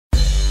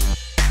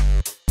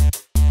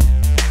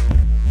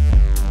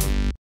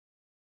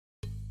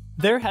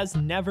There has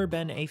never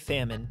been a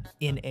famine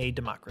in a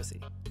democracy.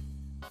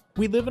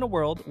 We live in a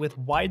world with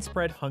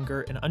widespread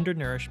hunger and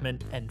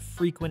undernourishment and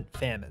frequent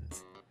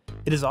famines.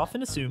 It is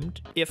often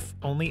assumed, if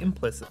only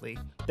implicitly,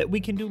 that we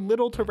can do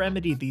little to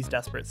remedy these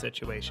desperate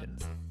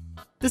situations.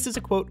 This is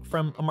a quote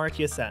from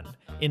Amartya Sen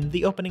in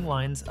the opening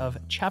lines of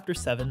Chapter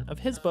 7 of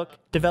his book,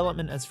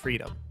 Development as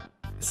Freedom.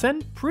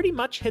 Sen pretty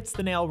much hits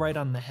the nail right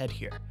on the head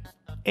here.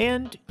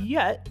 And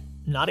yet,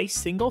 not a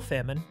single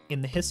famine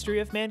in the history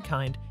of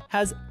mankind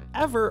has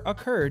ever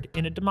occurred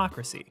in a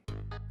democracy.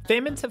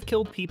 Famines have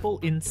killed people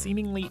in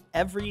seemingly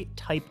every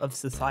type of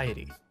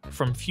society,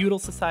 from feudal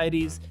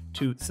societies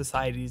to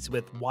societies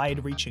with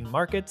wide-reaching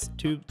markets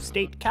to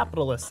state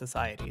capitalist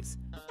societies.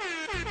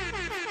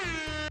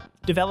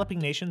 Developing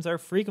nations are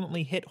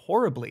frequently hit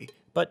horribly,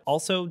 but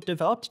also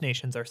developed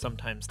nations are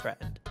sometimes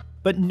threatened.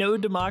 But no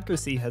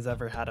democracy has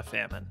ever had a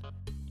famine.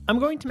 I'm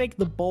going to make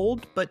the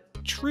bold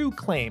but true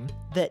claim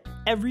that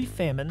every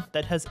famine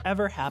that has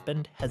ever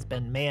happened has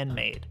been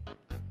man-made.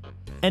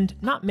 And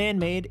not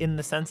man-made in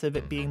the sense of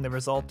it being the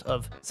result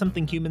of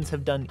something humans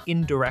have done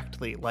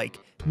indirectly, like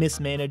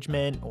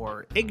mismanagement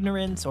or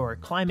ignorance or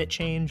climate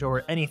change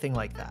or anything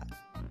like that.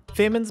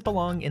 Famines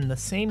belong in the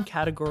same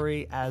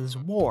category as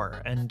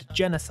war and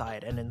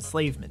genocide and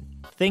enslavement,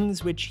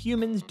 things which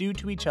humans do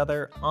to each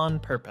other on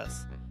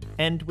purpose,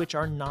 and which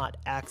are not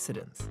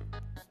accidents.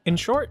 In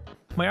short,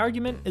 my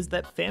argument is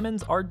that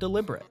famines are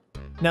deliberate.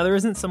 Now, there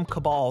isn't some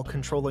cabal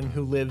controlling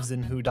who lives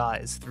and who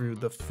dies through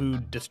the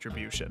food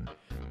distribution.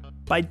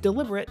 By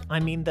deliberate, I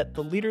mean that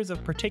the leaders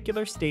of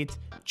particular states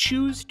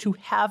choose to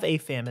have a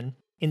famine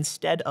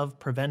instead of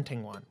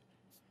preventing one.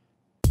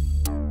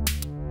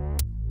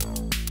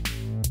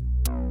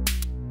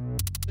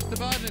 Mr.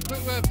 Biden, a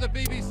quick word for the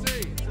BBC.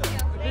 The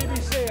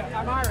BBC,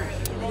 I'm Irish.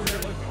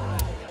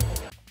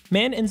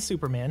 Man and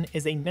Superman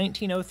is a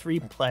 1903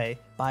 play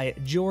by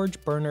George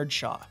Bernard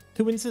Shaw,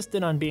 who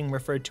insisted on being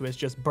referred to as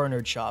just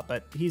Bernard Shaw,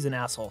 but he's an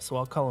asshole, so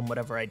I'll call him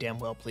whatever I damn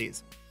well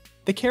please.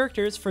 The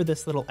characters for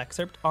this little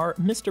excerpt are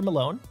Mr.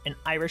 Malone, an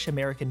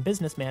Irish-American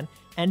businessman,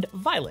 and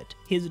Violet,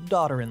 his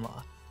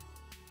daughter-in-law.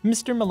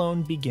 Mr.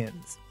 Malone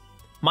begins,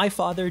 "My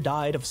father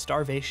died of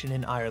starvation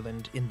in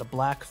Ireland in the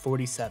Black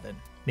 47.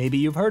 Maybe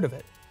you've heard of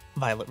it."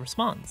 Violet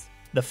responds,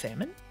 "The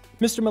famine?"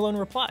 Mr. Malone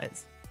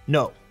replies,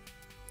 "No,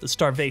 the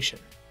starvation.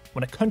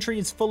 When a country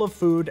is full of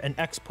food and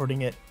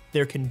exporting it,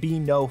 there can be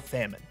no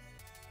famine."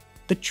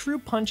 The true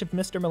punch of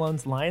Mr.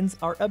 Malone's lines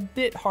are a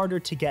bit harder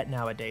to get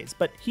nowadays,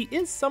 but he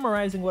is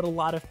summarizing what a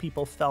lot of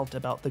people felt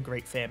about the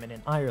Great Famine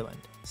in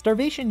Ireland.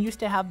 Starvation used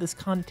to have this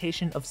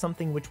connotation of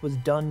something which was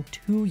done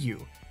to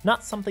you,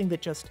 not something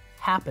that just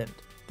happened.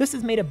 This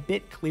is made a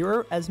bit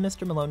clearer as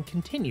Mr. Malone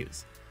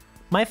continues.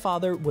 "My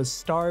father was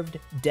starved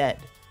dead,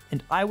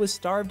 and I was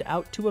starved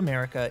out to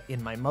America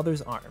in my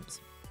mother's arms.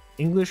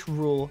 English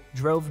rule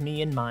drove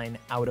me and mine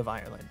out of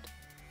Ireland."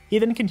 He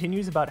then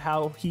continues about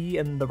how he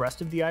and the rest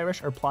of the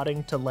Irish are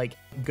plotting to,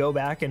 go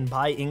back and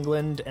buy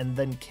England and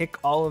then kick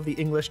all of the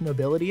English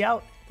nobility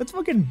out. That's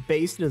fucking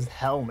based as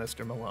hell,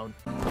 Mr. Malone.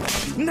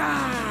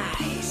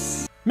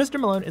 Nice! Mr.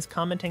 Malone is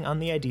commenting on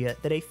the idea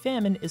that a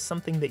famine is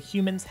something that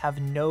humans have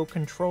no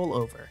control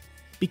over.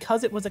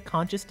 Because it was a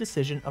conscious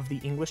decision of the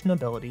English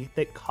nobility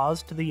that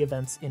caused the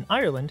events in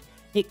Ireland,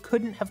 it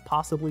couldn't have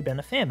possibly been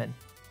a famine.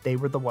 They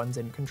were the ones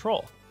in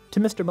control. To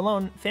Mr.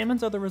 Malone,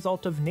 famines are the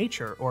result of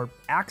nature, or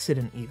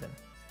accident even.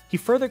 He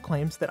further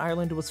claims that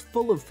Ireland was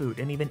full of food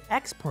and even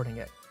exporting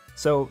it.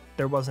 So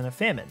there wasn't a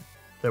famine,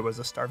 there was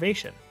a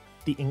starvation.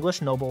 The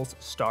English nobles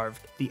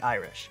starved the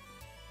Irish.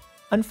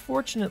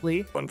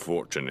 Unfortunately,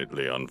 unfolded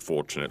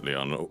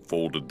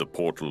the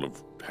portal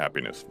of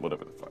happiness,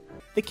 whatever the fuck.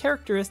 The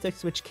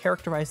characteristics which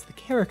characterize the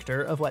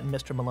character of what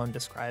Mr. Malone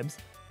describes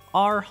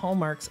are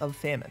hallmarks of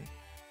famine.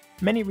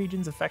 Many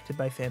regions affected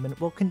by famine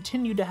will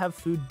continue to have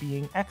food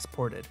being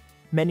exported.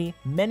 Many,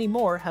 many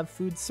more have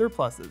food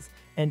surpluses,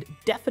 and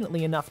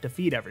definitely enough to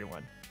feed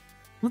everyone.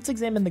 Let's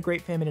examine the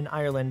Great Famine in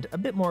Ireland a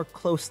bit more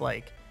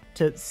close-like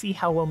to see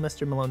how well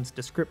Mr. Malone's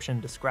description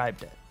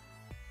described it.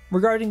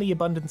 Regarding the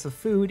abundance of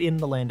food in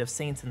the land of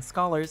saints and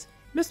scholars,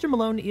 Mr.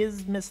 Malone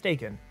is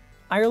mistaken.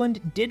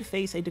 Ireland did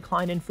face a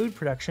decline in food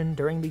production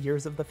during the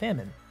years of the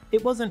famine.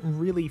 It wasn't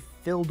really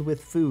filled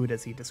with food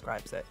as he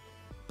describes it.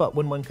 But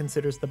when one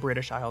considers the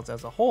British Isles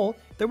as a whole,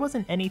 there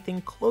wasn't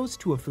anything close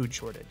to a food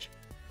shortage.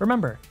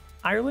 Remember,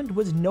 Ireland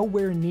was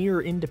nowhere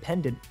near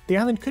independent. The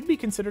island could be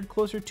considered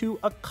closer to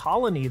a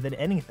colony than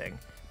anything,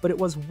 but it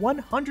was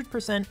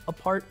 100% a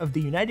part of the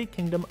United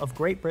Kingdom of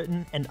Great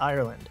Britain and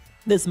Ireland.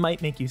 This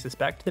might make you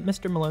suspect that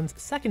Mr. Malone's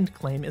second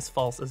claim is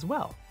false as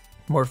well.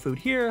 More food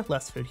here,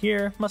 less food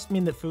here, must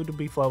mean that food would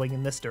be flowing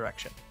in this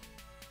direction.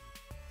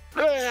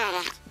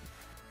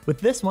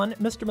 With this one,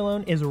 Mr.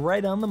 Malone is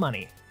right on the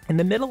money. In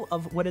the middle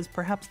of what is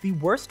perhaps the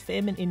worst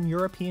famine in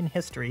European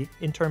history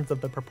in terms of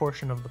the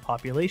proportion of the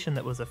population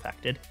that was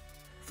affected,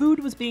 food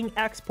was being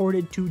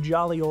exported to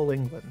jolly old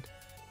England.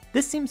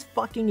 This seems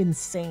fucking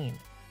insane.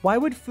 Why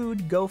would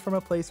food go from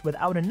a place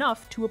without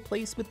enough to a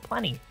place with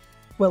plenty?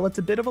 Well, it's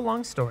a bit of a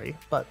long story,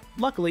 but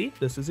luckily,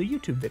 this is a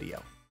YouTube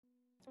video.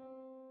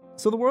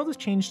 So the world has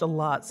changed a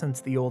lot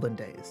since the olden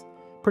days.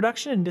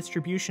 Production and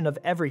distribution of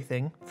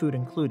everything, food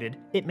included,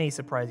 it may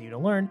surprise you to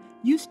learn,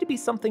 used to be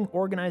something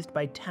organized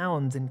by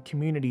towns and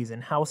communities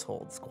and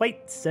households,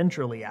 quite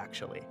centrally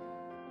actually.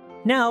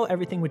 Now,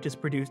 everything which is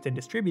produced and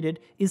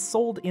distributed is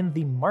sold in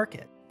the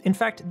market. In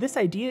fact, this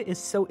idea is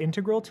so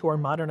integral to our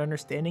modern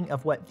understanding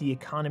of what the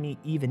economy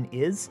even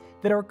is,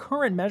 that our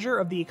current measure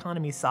of the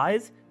economy's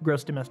size,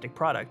 gross domestic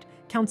product,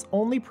 counts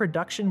only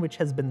production which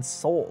has been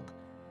sold.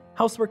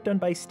 Housework done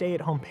by a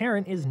stay-at-home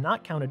parent is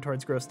not counted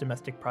towards gross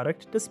domestic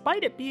product,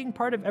 despite it being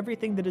part of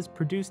everything that is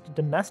produced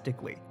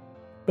domestically.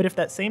 But if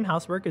that same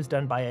housework is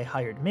done by a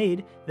hired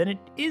maid, then it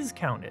is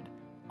counted.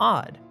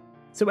 Odd.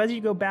 So as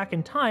you go back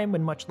in time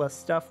when much less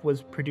stuff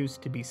was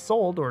produced to be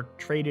sold or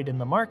traded in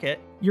the market,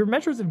 your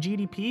measures of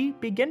GDP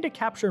begin to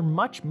capture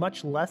much,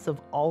 much less of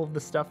all of the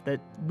stuff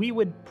that we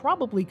would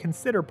probably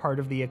consider part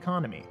of the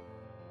economy.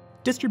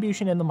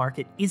 Distribution in the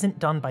market isn't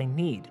done by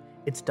need,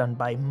 it's done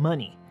by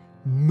money.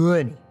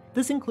 Money.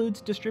 This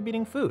includes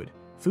distributing food.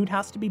 Food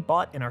has to be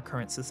bought in our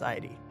current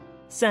society.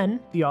 Sen,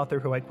 the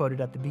author who I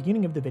quoted at the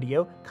beginning of the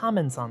video,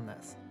 comments on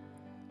this.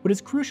 What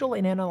is crucial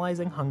in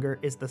analyzing hunger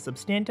is the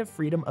substantive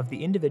freedom of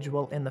the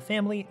individual and the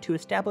family to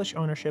establish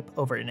ownership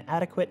over an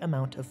adequate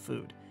amount of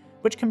food,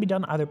 which can be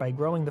done either by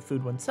growing the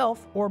food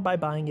oneself or by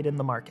buying it in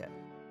the market.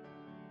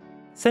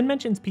 Sen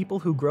mentions people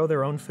who grow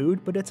their own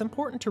food, but it's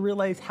important to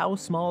realize how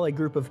small a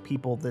group of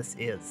people this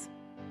is.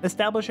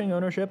 Establishing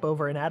ownership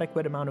over an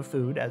adequate amount of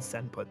food, as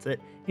Sen puts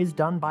it, is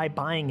done by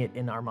buying it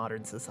in our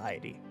modern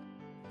society.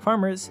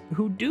 Farmers,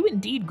 who do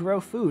indeed grow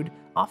food,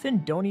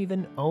 often don't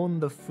even own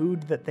the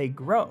food that they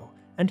grow.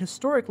 And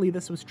historically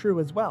this was true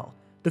as well.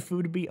 The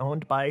food would be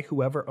owned by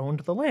whoever owned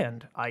the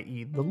land,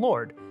 i.e. the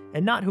lord,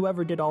 and not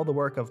whoever did all the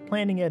work of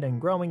planting it and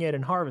growing it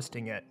and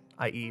harvesting it,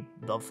 i.e.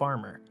 the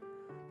farmer.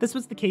 This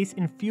was the case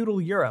in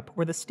feudal Europe,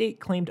 where the state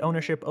claimed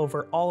ownership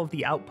over all of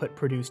the output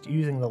produced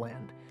using the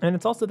land. And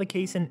it's also the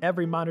case in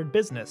every modern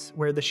business,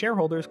 where the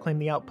shareholders claim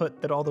the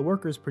output that all the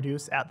workers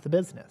produce at the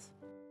business.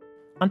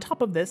 On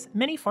top of this,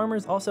 many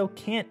farmers also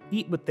can't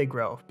eat what they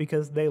grow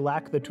because they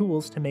lack the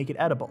tools to make it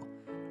edible.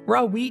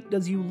 Raw wheat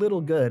does you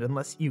little good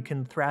unless you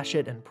can thrash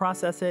it and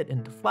process it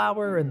into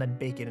flour and then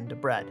bake it into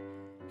bread.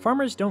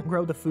 Farmers don't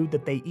grow the food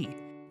that they eat.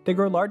 They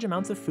grow large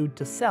amounts of food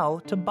to sell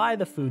to buy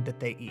the food that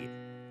they eat.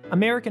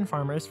 American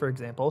farmers, for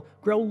example,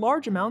 grow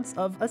large amounts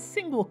of a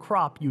single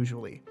crop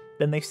usually.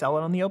 Then they sell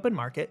it on the open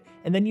market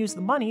and then use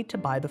the money to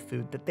buy the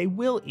food that they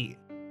will eat.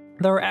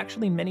 There are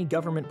actually many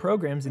government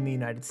programs in the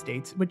United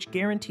States which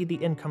guarantee the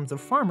incomes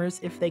of farmers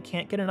if they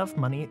can't get enough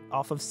money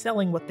off of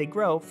selling what they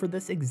grow for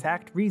this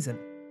exact reason.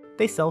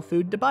 They sell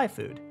food to buy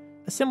food.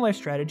 A similar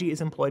strategy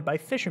is employed by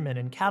fishermen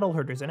and cattle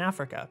herders in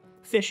Africa.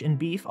 Fish and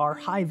beef are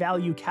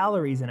high-value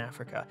calories in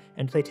Africa,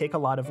 and they take a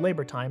lot of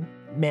labor time,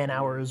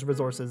 man-hours,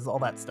 resources, all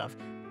that stuff,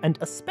 and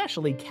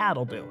especially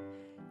cattle do.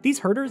 These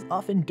herders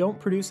often don't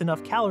produce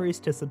enough calories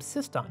to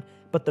subsist on,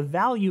 but the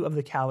value of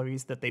the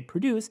calories that they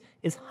produce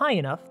is high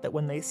enough that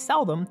when they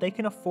sell them, they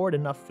can afford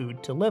enough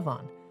food to live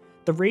on.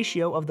 The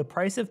ratio of the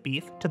price of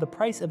beef to the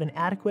price of an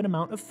adequate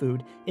amount of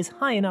food is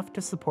high enough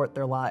to support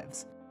their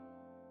lives.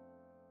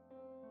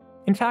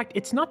 In fact,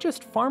 it's not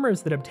just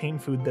farmers that obtain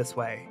food this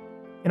way.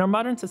 In our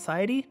modern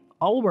society,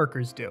 all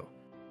workers do.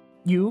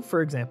 You,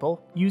 for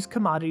example, use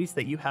commodities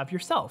that you have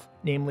yourself,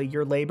 namely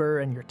your labor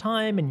and your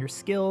time and your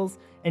skills,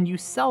 and you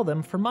sell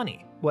them for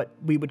money, what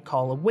we would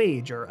call a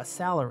wage or a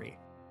salary.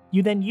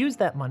 You then use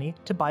that money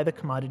to buy the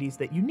commodities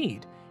that you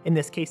need, in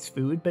this case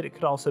food, but it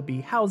could also be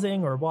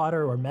housing or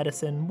water or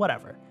medicine,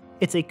 whatever.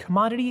 It's a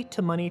commodity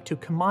to money to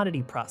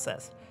commodity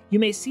process. You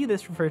may see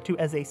this referred to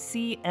as a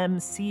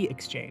CMC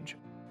exchange.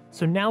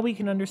 So now we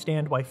can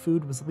understand why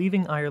food was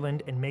leaving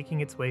Ireland and making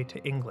its way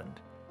to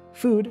England.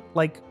 Food,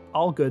 like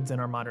all goods in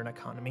our modern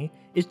economy,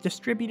 is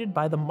distributed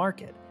by the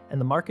market, and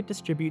the market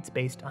distributes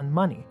based on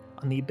money,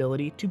 on the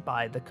ability to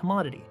buy the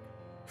commodity.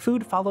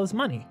 Food follows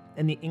money,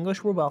 and the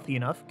English were wealthy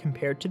enough,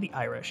 compared to the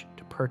Irish,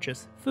 to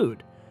purchase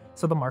food,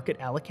 so the market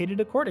allocated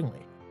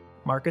accordingly.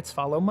 Markets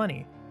follow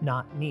money,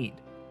 not need.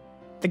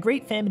 The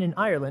Great Famine in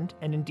Ireland,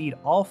 and indeed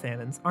all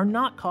famines, are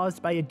not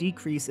caused by a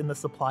decrease in the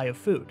supply of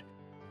food.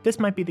 This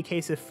might be the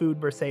case if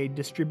food were, say,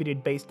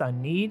 distributed based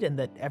on need and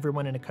that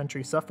everyone in a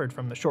country suffered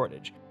from the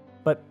shortage.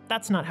 But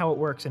that's not how it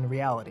works in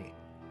reality.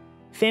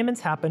 Famines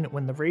happen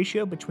when the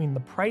ratio between the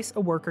price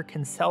a worker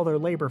can sell their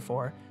labor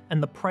for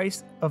and the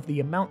price of the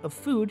amount of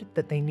food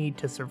that they need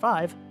to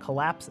survive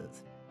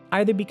collapses.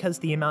 Either because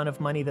the amount of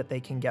money that they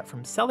can get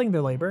from selling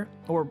their labor,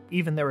 or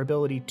even their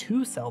ability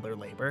to sell their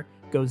labor,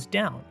 goes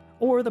down,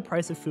 or the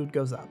price of food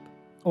goes up,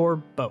 or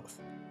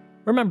both.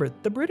 Remember,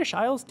 the British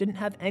Isles didn't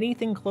have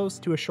anything close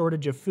to a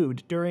shortage of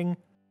food during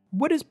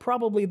what is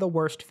probably the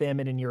worst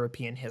famine in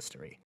European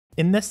history.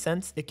 In this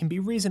sense, it can be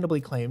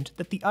reasonably claimed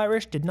that the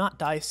Irish did not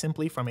die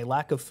simply from a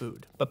lack of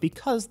food, but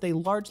because they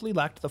largely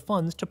lacked the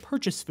funds to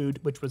purchase food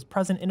which was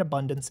present in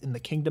abundance in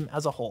the kingdom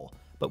as a whole,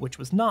 but which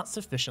was not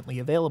sufficiently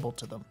available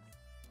to them.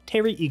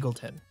 Terry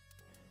Eagleton.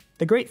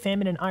 The Great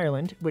Famine in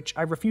Ireland, which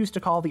I refuse to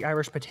call the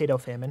Irish potato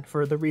famine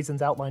for the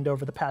reasons outlined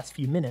over the past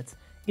few minutes,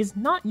 is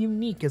not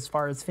unique as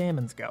far as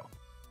famines go.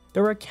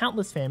 There were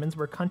countless famines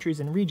where countries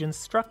and regions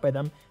struck by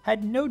them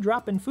had no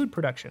drop in food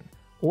production,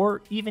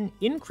 or even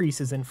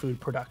increases in food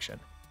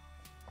production.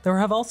 There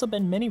have also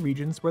been many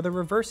regions where the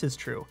reverse is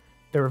true.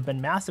 There have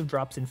been massive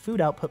drops in food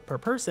output per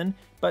person,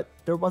 but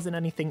there wasn't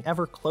anything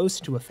ever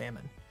close to a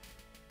famine.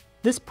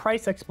 This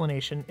price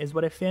explanation is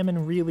what a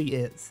famine really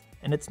is,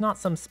 and it's not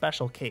some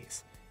special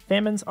case.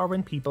 Famines are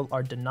when people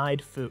are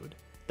denied food.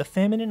 The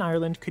famine in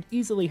Ireland could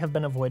easily have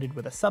been avoided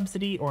with a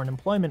subsidy or an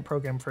employment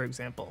program, for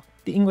example.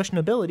 The English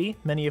nobility,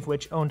 many of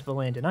which owned the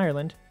land in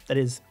Ireland, that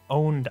is,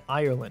 owned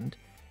Ireland,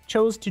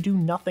 chose to do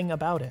nothing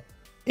about it.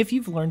 If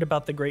you've learned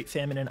about the Great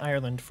Famine in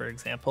Ireland, for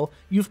example,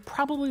 you've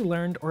probably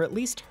learned or at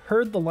least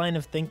heard the line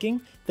of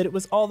thinking that it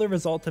was all the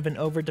result of an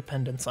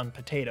overdependence on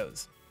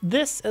potatoes.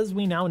 This, as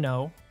we now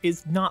know,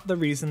 is not the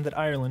reason that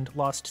Ireland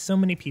lost so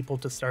many people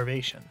to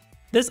starvation.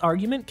 This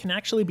argument can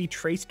actually be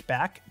traced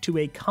back to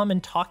a common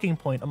talking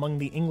point among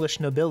the English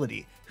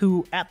nobility,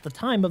 who, at the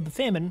time of the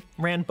famine,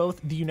 ran both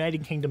the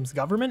United Kingdom's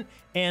government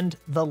and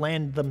the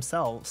land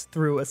themselves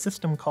through a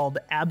system called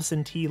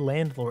absentee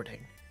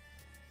landlording.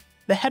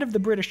 The head of the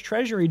British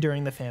Treasury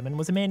during the famine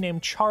was a man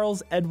named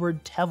Charles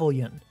Edward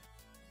Trevelyan.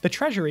 The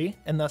Treasury,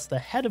 and thus the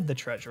head of the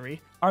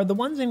Treasury, are the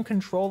ones in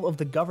control of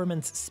the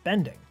government's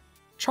spending.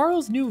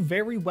 Charles knew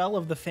very well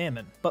of the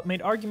famine, but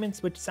made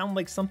arguments which sound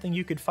like something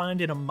you could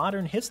find in a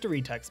modern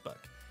history textbook.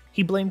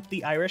 He blamed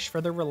the Irish for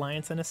their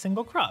reliance on a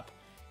single crop,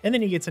 and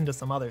then he gets into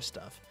some other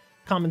stuff.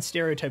 Common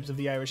stereotypes of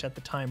the Irish at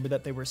the time were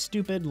that they were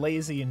stupid,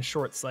 lazy, and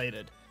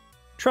short-sighted.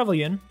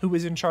 Trevelyan, who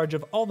was in charge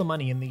of all the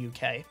money in the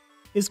UK,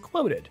 is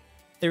quoted,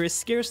 "There is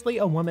scarcely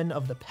a woman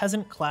of the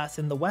peasant class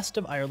in the west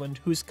of Ireland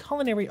whose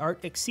culinary art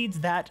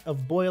exceeds that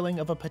of boiling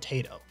of a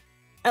potato."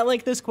 I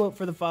like this quote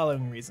for the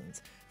following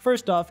reasons.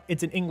 First off,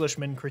 it's an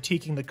Englishman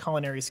critiquing the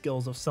culinary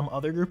skills of some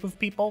other group of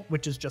people,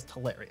 which is just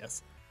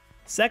hilarious.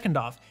 Second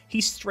off,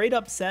 he straight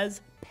up says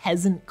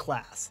peasant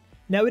class.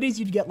 Nowadays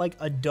you'd get like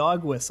a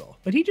dog whistle,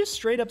 but he just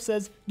straight up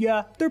says,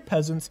 yeah, they're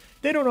peasants.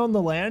 They don't own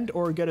the land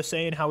or get a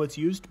say in how it's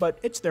used, but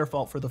it's their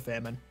fault for the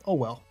famine. Oh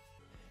well.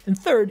 And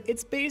third,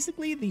 it's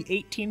basically the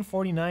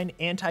 1849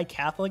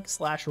 anti-Catholic /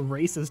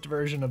 racist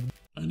version of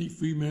any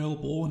female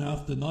born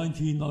after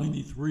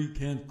 1993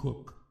 can't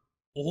cook.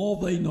 All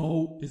they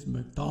know is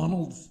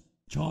McDonald's,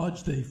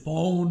 charge they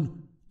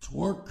phone,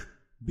 twerk,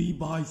 be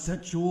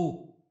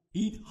bisexual,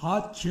 eat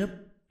hot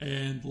chip,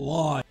 and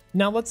lie.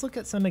 Now let's look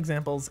at some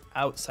examples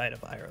outside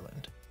of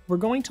Ireland. We're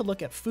going to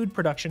look at food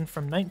production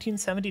from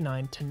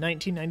 1979 to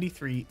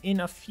 1993 in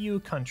a few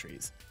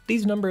countries.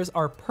 These numbers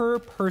are per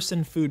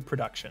person food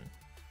production.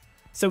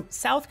 So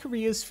South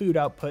Korea's food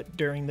output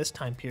during this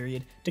time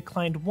period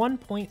declined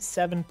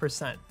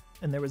 1.7%,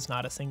 and there was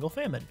not a single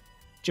famine.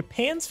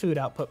 Japan's food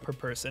output per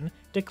person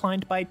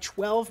declined by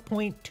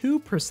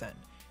 12.2%,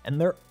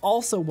 and there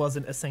also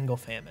wasn't a single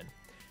famine.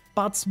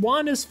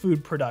 Botswana's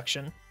food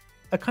production,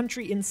 a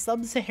country in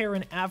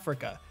sub-Saharan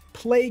Africa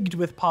plagued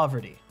with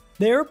poverty,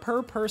 their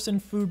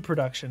per-person food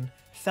production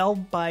fell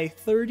by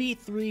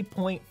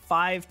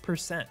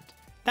 33.5%.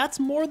 That's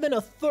more than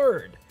a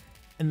third,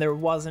 and there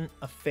wasn't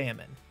a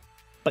famine.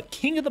 But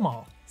king of them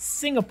all,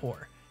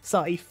 Singapore,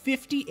 saw a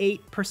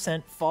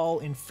 58% fall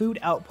in food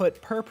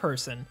output per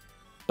person,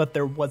 but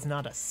there was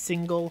not a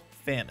single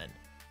famine.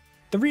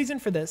 The reason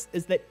for this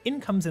is that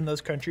incomes in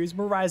those countries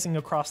were rising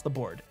across the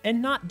board,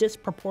 and not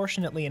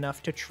disproportionately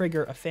enough to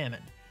trigger a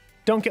famine.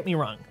 Don't get me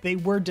wrong, they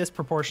were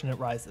disproportionate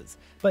rises,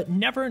 but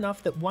never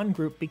enough that one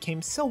group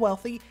became so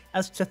wealthy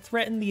as to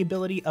threaten the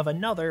ability of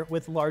another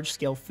with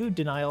large-scale food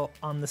denial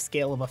on the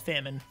scale of a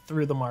famine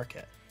through the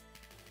market.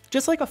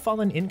 Just like a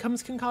fall in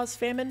incomes can cause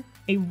famine,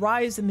 a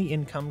rise in the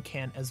income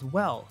can as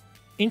well.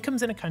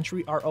 Incomes in a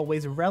country are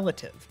always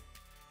relative.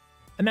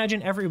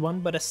 Imagine everyone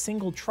but a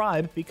single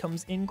tribe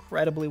becomes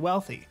incredibly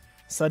wealthy.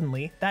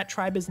 Suddenly, that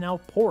tribe is now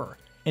poor,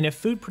 and if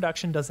food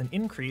production doesn't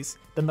increase,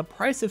 then the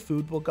price of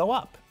food will go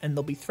up, and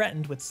they'll be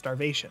threatened with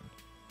starvation.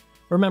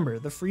 Remember,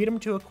 the freedom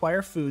to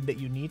acquire food that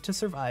you need to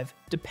survive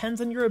depends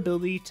on your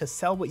ability to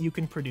sell what you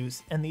can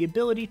produce and the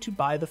ability to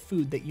buy the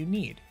food that you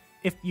need,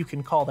 if you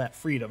can call that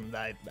freedom,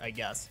 I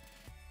guess.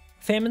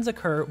 Famines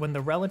occur when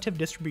the relative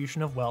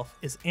distribution of wealth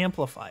is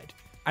amplified,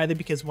 either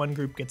because one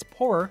group gets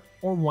poorer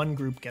or one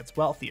group gets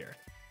wealthier.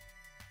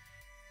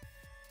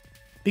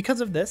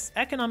 Because of this,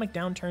 economic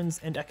downturns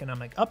and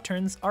economic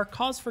upturns are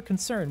cause for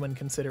concern when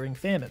considering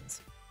famines.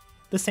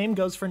 The same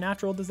goes for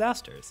natural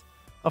disasters.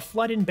 A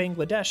flood in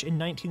Bangladesh in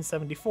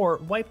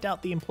 1974 wiped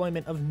out the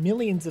employment of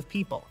millions of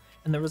people,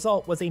 and the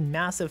result was a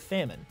massive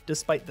famine,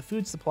 despite the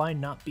food supply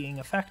not being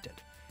affected.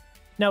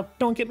 Now,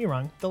 don't get me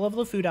wrong, the level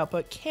of food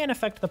output can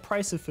affect the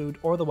price of food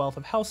or the wealth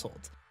of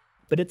households,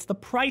 but it's the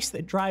price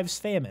that drives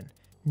famine,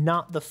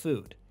 not the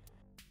food.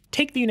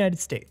 Take the United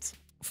States.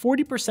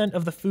 40%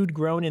 of the food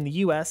grown in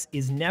the US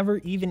is never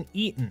even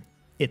eaten.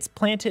 It's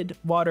planted,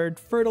 watered,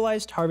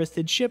 fertilized,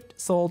 harvested,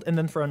 shipped, sold, and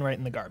then thrown right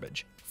in the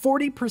garbage.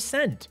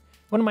 40%!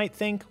 One might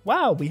think,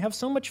 wow, we have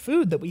so much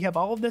food that we have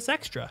all of this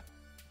extra.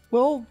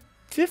 Well,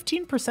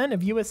 15%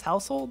 of US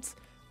households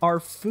are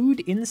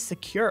food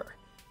insecure,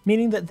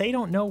 meaning that they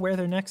don't know where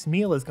their next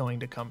meal is going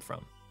to come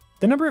from.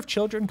 The number of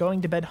children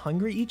going to bed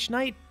hungry each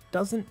night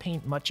doesn't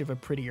paint much of a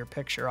prettier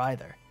picture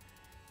either.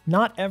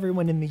 Not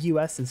everyone in the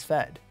US is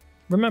fed.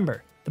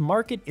 Remember, the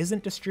market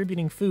isn't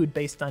distributing food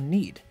based on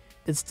need,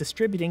 it's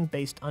distributing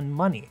based on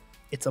money.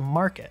 It's a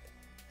market,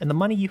 and the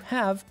money you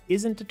have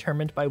isn't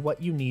determined by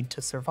what you need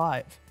to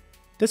survive.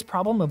 This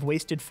problem of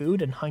wasted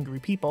food and hungry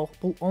people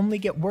will only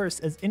get worse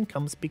as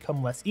incomes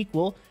become less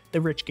equal, the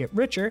rich get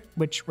richer,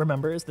 which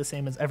remember is the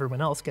same as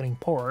everyone else getting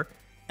poorer,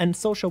 and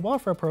social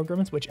welfare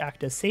programs which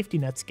act as safety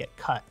nets get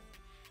cut.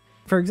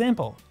 For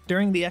example,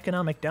 during the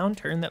economic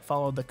downturn that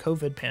followed the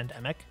COVID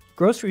pandemic,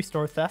 grocery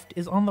store theft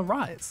is on the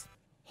rise.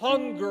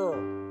 Hunger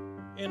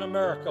in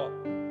America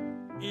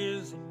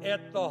is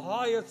at the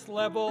highest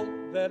level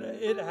that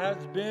it has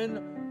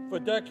been for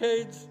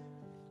decades.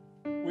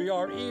 We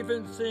are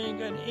even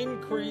seeing an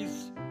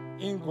increase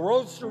in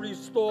grocery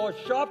store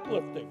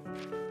shoplifting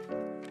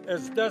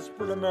as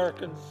desperate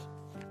Americans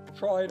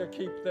try to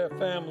keep their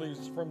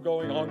families from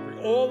going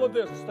hungry. All of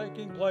this is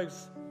taking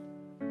place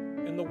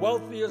in the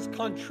wealthiest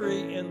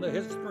country in the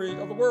history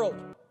of the world.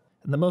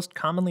 And the most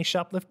commonly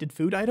shoplifted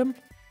food item?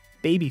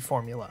 Baby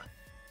formula.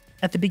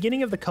 At the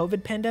beginning of the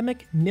COVID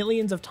pandemic,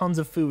 millions of tons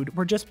of food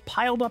were just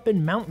piled up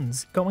in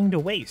mountains going to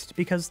waste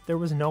because there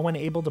was no one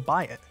able to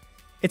buy it.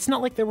 It's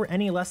not like there were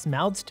any less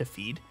mouths to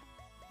feed.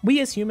 We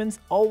as humans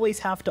always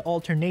have to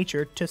alter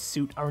nature to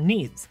suit our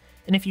needs,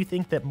 and if you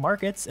think that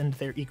markets and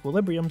their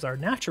equilibriums are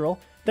natural,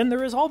 then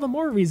there is all the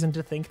more reason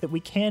to think that we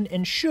can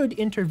and should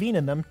intervene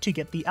in them to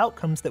get the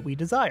outcomes that we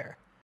desire.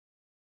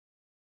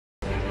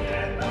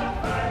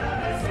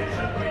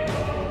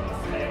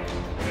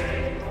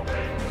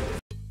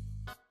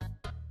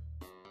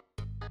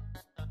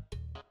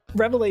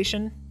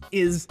 Revelation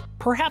is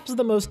perhaps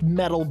the most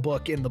metal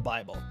book in the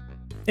Bible.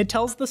 It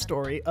tells the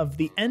story of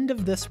the end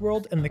of this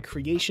world and the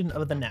creation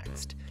of the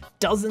next.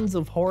 Dozens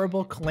of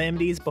horrible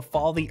calamities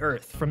befall the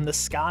earth, from the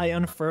sky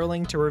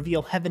unfurling to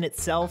reveal heaven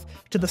itself,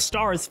 to the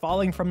stars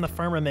falling from the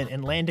firmament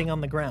and landing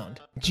on the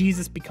ground.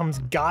 Jesus becomes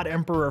God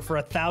Emperor for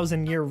a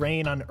 1,000-year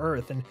reign on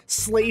earth and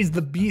slays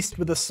the beast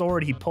with a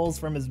sword he pulls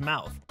from his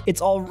mouth.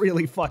 It's all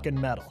really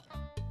fucking metal.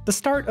 The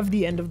start of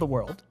the end of the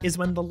world is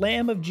when the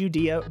Lamb of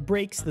Judea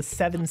breaks the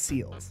 7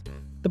 seals.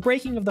 The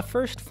breaking of the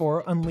first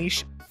 4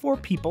 unleash 4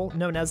 people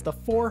known as the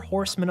 4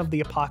 horsemen of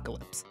the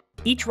apocalypse.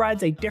 Each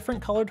rides a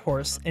different colored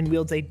horse and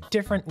wields a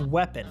different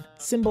weapon,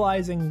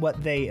 symbolizing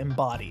what they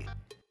embody.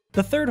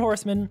 The 3rd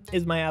horseman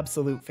is my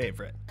absolute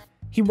favorite.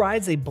 He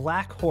rides a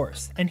black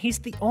horse, and he's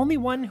the only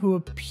one who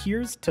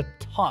appears to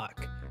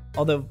talk,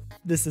 although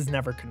this is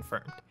never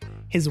confirmed.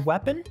 His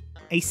weapon?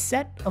 A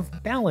set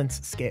of balance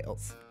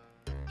scales.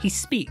 He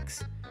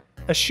speaks,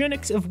 a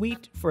shunix of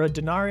wheat for a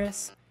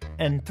denarius,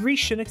 and 3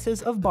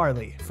 shunixes of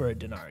barley for a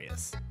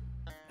denarius.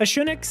 A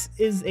shunix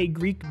is a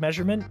Greek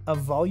measurement of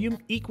volume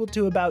equal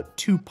to about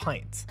 2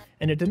 pints,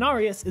 and a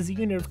denarius is a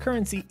unit of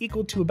currency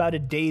equal to about a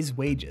day's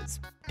wages.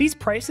 These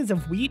prices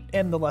of wheat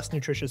and the less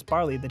nutritious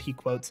barley that he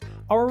quotes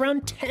are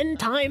around 10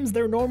 times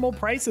their normal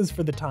prices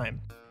for the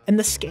time. And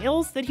the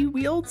scales that he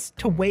wields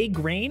to weigh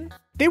grain,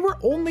 they were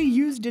only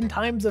used in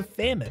times of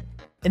famine.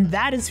 And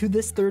that is who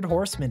this 3rd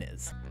horseman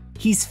is.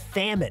 He's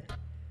Famine.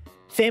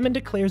 Famine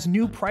declares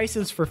new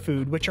prices for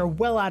food which are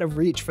well out of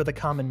reach for the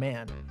common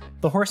man.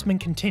 The horseman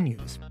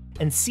continues,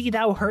 "And see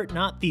thou hurt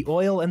not the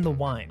oil and the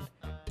wine."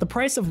 The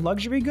price of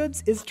luxury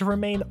goods is to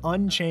remain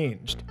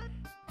unchanged.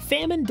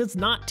 Famine does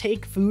not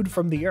take food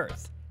from the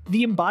earth.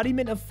 The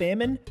embodiment of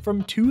famine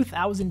from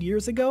 2,000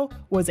 years ago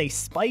was a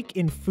spike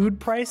in food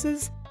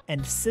prices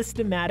and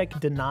systematic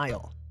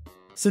denial.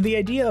 So the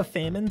idea of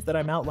famines that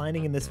I'm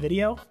outlining in this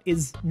video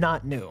is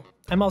not new.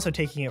 I'm also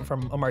taking it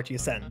from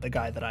Amartya, the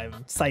guy that I'm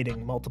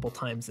citing multiple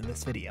times in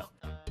this video.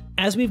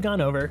 As we've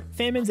gone over,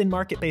 famines in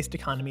market-based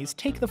economies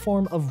take the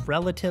form of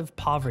relative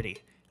poverty,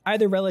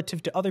 either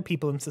relative to other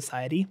people in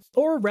society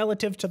or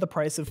relative to the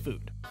price of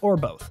food, or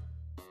both.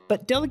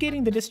 But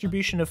delegating the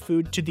distribution of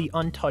food to the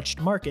untouched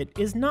market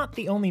is not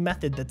the only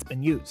method that's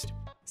been used.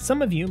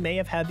 Some of you may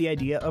have had the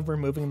idea of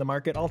removing the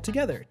market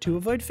altogether to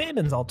avoid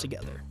famines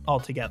altogether.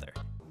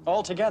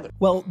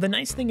 Well, the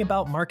nice thing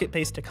about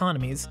market-based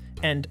economies,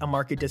 and a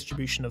market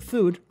distribution of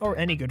food, or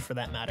any good for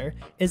that matter,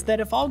 is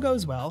that if all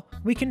goes well,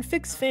 we can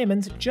fix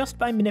famines just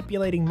by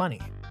manipulating money.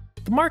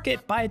 The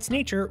market, by its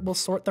nature, will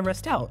sort the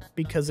rest out,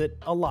 because it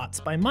allots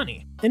by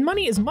money. And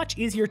money is much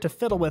easier to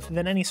fiddle with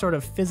than any sort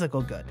of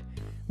physical good.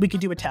 We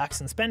could do a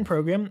tax and spend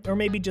program, or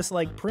maybe just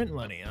like print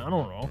money, I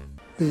don't know.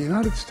 The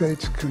United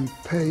States can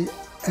pay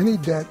any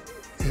debt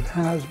it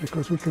has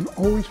because we can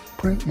always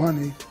print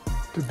money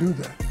to do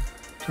that.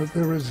 So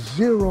there is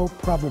 0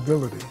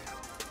 probability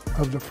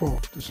of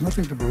default. There's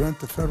nothing to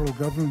prevent the federal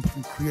government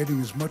from creating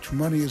as much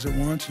money as it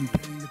wants and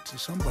paying it to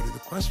somebody. The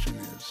question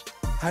is,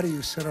 how do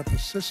you set up a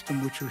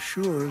system which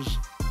assures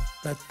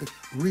that the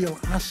real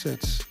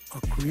assets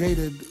are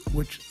created,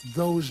 which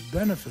those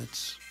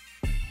benefits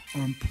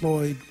are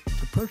employed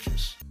to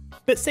purchase?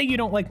 But say you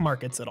don't like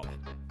markets at all.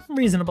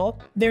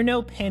 Reasonable. They're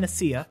no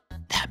panacea.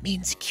 That that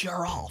means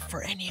cure-all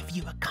for any of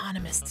you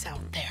economists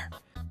out there.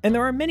 And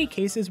there are many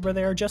cases where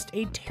they are just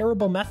a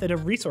terrible method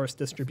of resource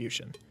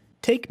distribution.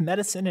 Take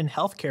medicine and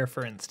healthcare,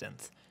 for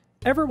instance.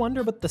 Ever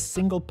wonder what the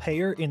single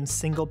payer in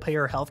single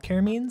payer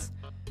healthcare means?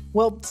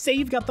 Well, say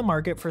you've got the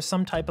market for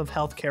some type of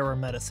healthcare or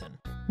medicine.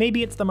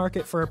 Maybe it's the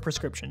market for a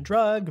prescription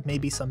drug,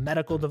 maybe some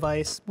medical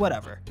device,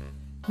 whatever.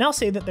 Now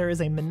say that there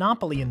is a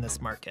monopoly in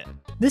this market.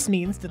 This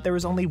means that there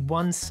is only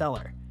one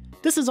seller.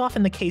 This is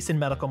often the case in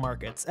medical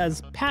markets,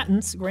 as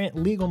patents grant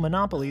legal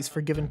monopolies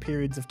for given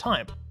periods of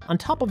time. On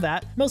top of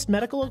that, most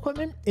medical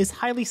equipment is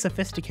highly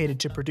sophisticated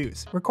to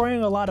produce,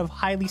 requiring a lot of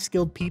highly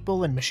skilled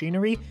people and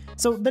machinery,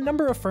 so the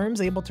number of firms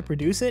able to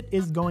produce it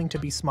is going to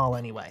be small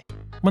anyway.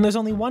 When there's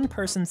only one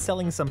person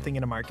selling something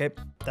in a market,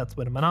 that's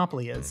what a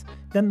monopoly is,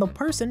 then the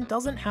person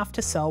doesn't have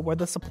to sell where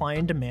the supply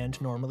and demand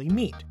normally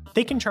meet.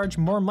 They can charge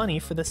more money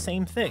for the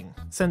same thing,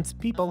 since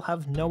people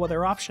have no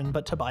other option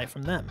but to buy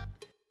from them.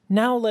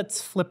 Now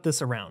let's flip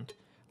this around.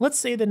 Let's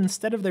say that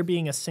instead of there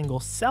being a single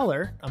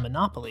seller, a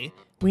monopoly,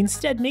 we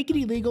instead make it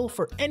illegal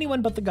for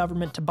anyone but the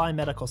government to buy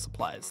medical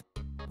supplies.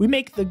 We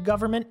make the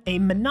government a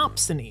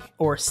monopsony,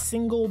 or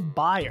single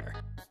buyer.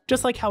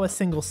 Just like how a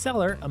single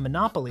seller, a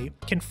monopoly,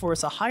 can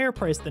force a higher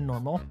price than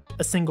normal,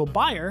 a single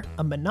buyer,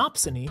 a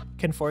monopsony,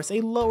 can force a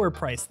lower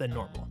price than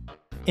normal.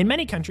 In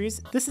many countries,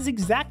 this is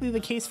exactly the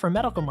case for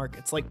medical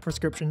markets like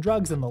prescription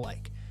drugs and the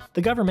like.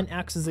 The government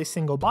acts as a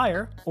single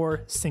buyer,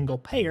 or single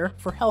payer,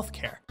 for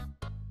healthcare.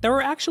 There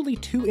are actually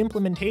two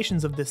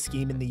implementations of this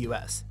scheme in the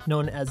US,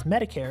 known as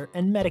Medicare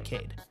and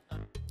Medicaid.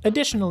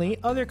 Additionally,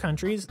 other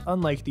countries,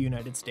 unlike the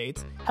United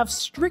States, have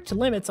strict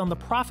limits on the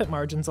profit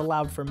margins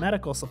allowed for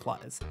medical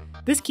supplies.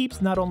 This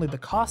keeps not only the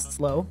costs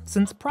low,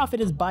 since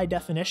profit is by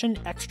definition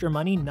extra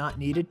money not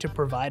needed to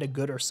provide a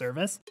good or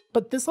service,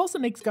 but this also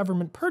makes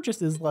government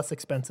purchases less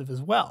expensive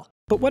as well.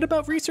 But what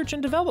about research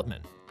and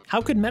development?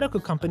 How could medical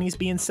companies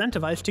be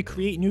incentivized to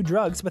create new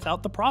drugs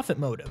without the profit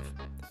motive?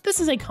 This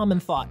is a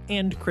common thought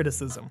and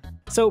criticism.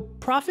 So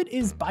profit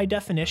is by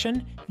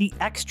definition the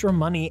extra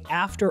money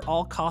after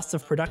all costs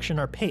of production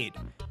are paid,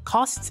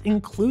 costs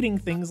including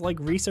things like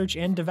research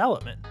and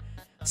development.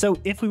 So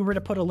if we were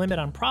to put a limit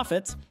on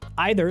profits,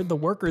 either the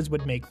workers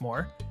would make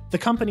more, the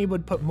company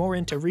would put more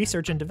into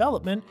research and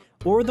development,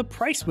 or the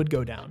price would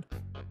go down.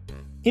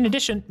 In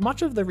addition,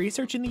 much of the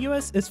research in the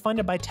US is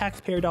funded by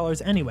taxpayer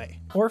dollars anyway,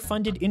 or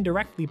funded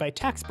indirectly by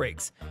tax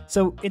breaks,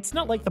 so it's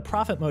not like the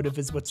profit motive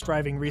is what's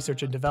driving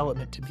research and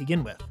development to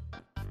begin with.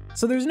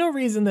 So there's no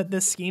reason that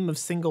this scheme of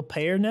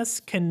single-payerness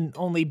can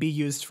only be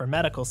used for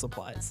medical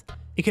supplies.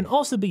 It can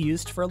also be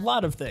used for a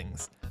lot of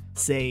things.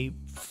 Say,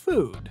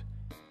 food.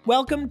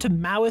 Welcome to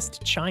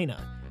Maoist China.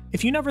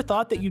 If you never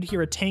thought that you'd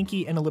hear a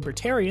tankie and a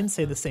libertarian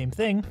say the same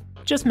thing,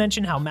 just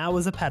mention how Mao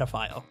was a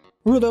pedophile.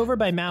 Ruled over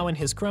by Mao and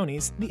his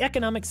cronies, the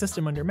economic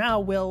system under Mao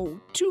will,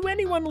 to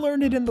anyone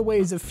learned in the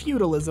ways of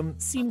feudalism,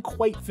 seem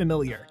quite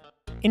familiar.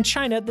 In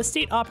China, the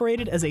state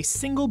operated as a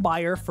single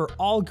buyer for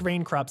all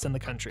grain crops in the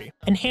country,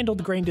 and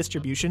handled grain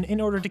distribution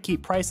in order to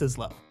keep prices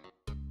low.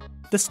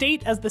 The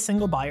state, as the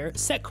single buyer,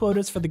 set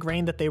quotas for the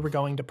grain that they were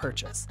going to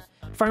purchase.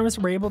 Farmers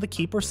were able to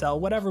keep or sell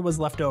whatever was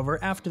left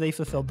over after they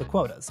fulfilled the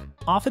quotas.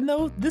 Often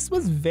though, this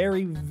was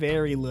very,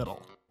 very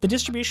little. The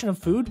distribution of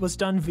food was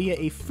done via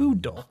a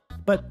food dole,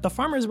 but the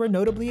farmers were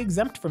notably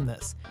exempt from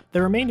this.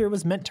 The remainder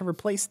was meant to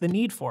replace the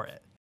need for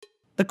it.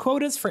 The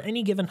quotas for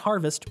any given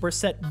harvest were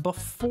set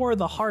before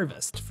the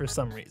harvest for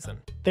some reason.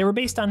 They were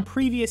based on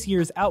previous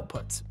year's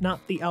outputs,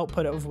 not the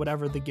output of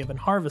whatever the given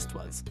harvest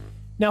was.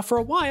 Now for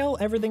a while,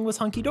 everything was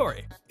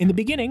hunky-dory. In the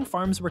beginning,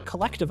 farms were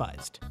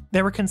collectivized.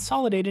 They were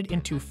consolidated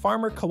into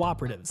farmer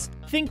cooperatives.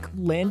 Think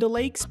Land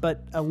O'Lakes,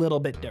 but a little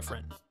bit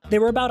different. They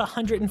were about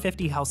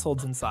 150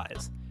 households in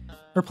size.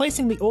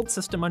 Replacing the old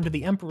system under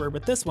the emperor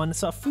with this one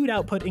saw food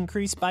output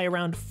increase by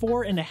around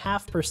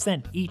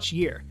 4.5% each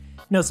year.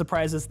 No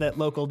surprises that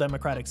local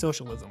democratic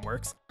socialism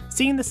works.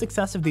 Seeing the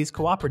success of these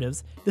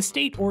cooperatives, the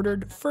state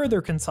ordered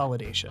further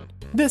consolidation.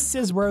 This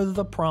is where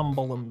the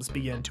problems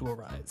began to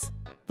arise.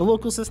 The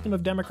local system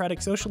of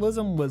democratic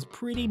socialism was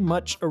pretty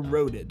much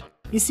eroded.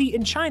 You see,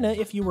 in China,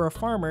 if you were a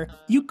farmer,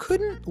 you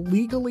couldn't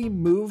legally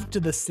move to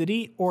the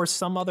city or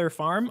some other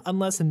farm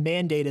unless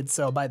mandated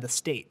so by the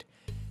state.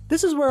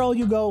 This is where all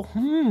you go,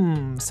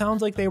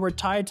 sounds like they were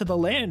tied to the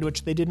land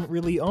which they didn't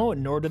really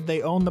own, nor did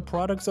they own the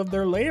products of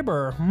their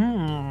labor,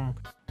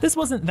 This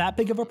wasn't that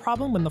big of a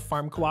problem when the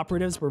farm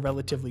cooperatives were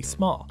relatively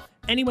small.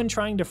 Anyone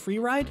trying to free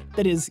ride,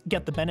 that is,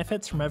 get the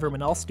benefits from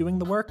everyone else doing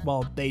the work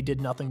while they did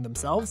nothing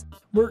themselves,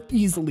 were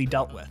easily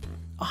dealt with.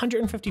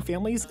 150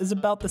 families is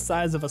about the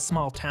size of a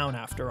small town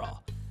after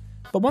all.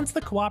 But once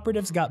the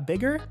cooperatives got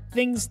bigger,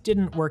 things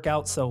didn't work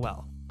out so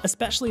well.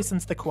 Especially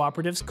since the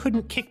cooperatives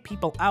couldn't kick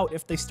people out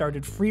if they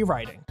started free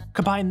riding.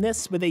 Combine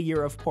this with a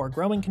year of poor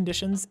growing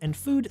conditions, and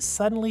food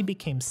suddenly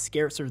became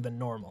scarcer than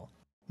normal.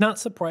 Not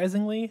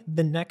surprisingly,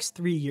 the next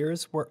 3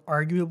 years were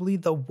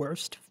arguably the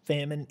worst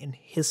famine in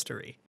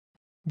history.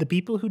 The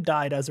people who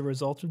died as a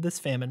result of this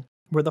famine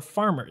were the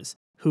farmers,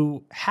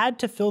 who had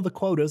to fill the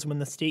quotas when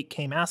the state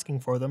came asking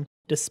for them,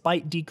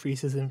 despite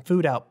decreases in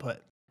food output.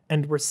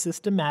 and were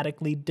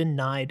systematically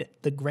denied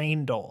the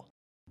grain dole.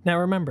 Now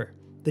remember,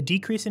 the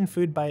decrease in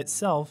food by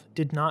itself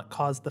did not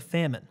cause the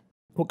famine.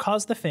 What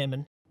caused the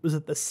famine was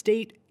that the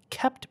state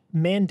kept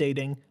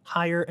mandating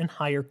higher and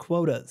higher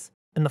quotas,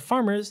 and the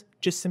farmers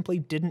just simply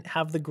didn't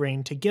have the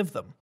grain to give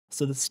them.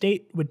 So the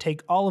state would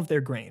take all of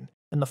their grain,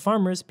 and the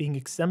farmers, being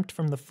exempt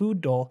from the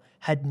food dole,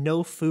 had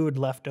no food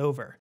left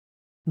over.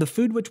 The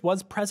food which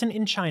was present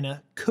in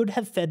China could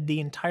have fed the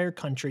entire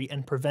country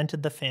and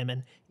prevented the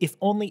famine if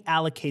only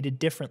allocated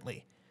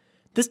differently.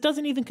 This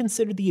doesn't even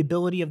consider the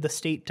ability of the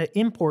state to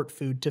import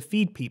food to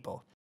feed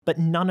people, but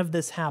none of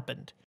this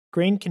happened.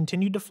 Grain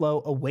continued to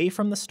flow away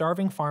from the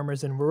starving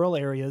farmers in rural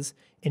areas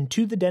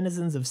into the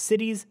denizens of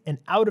cities and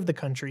out of the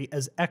country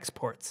as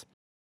exports.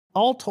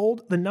 All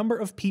told, the number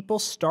of people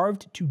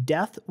starved to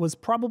death was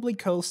probably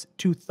close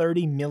to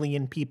 30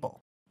 million people.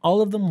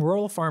 All of them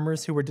rural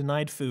farmers who were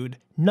denied food,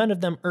 none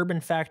of them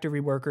urban factory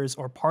workers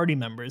or party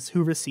members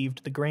who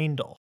received the grain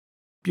dole.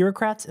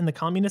 Bureaucrats in the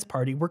Communist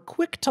Party were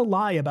quick to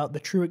lie about the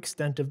true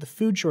extent of the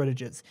food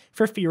shortages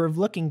for fear of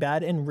looking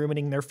bad and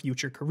ruining their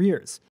future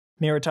careers.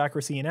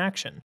 Meritocracy in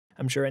action.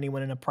 I'm sure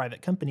anyone in a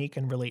private company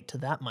can relate to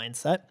that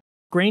mindset.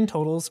 Grain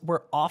totals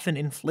were often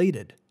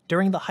inflated.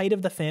 During the height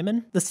of the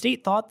famine, the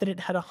state thought that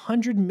it had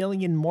 100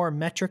 million more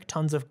metric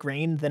tons of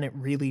grain than it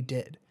really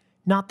did.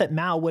 Not that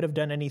Mao would have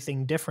done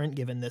anything different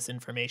given this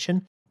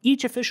information.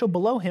 Each official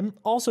below him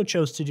also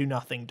chose to do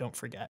nothing, don't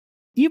forget.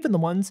 Even the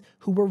ones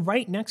who were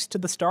right next to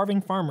the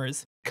starving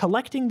farmers,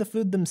 collecting the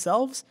food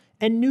themselves,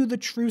 and knew the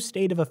true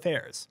state of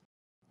affairs.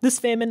 This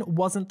famine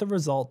wasn't the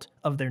result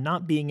of there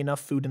not being enough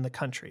food in the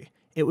country.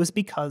 It was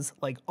because,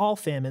 like all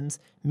famines,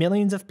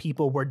 millions of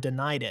people were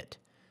denied it.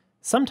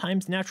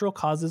 Sometimes natural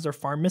causes or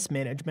farm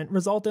mismanagement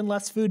result in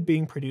less food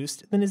being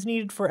produced than is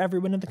needed for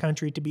everyone in the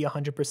country to be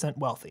 100%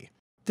 wealthy.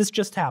 This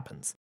just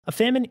happens. A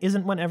famine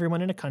isn't when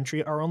everyone in a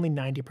country are only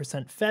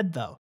 90% fed,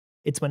 though.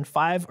 It's when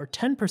 5 or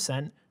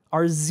 10%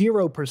 are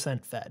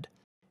 0% fed.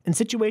 In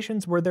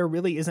situations where there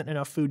really isn't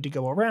enough food to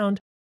go around,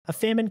 a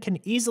famine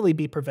can easily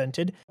be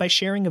prevented by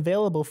sharing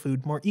available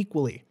food more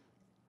equally.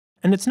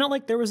 And it's not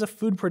like there was a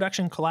food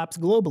production collapse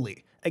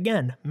globally.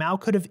 Again, Mao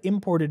could have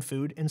imported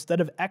food instead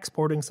of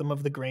exporting some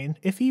of the grain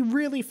if he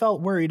really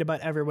felt worried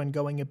about everyone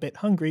going a bit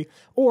hungry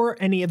or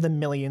any of the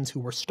millions who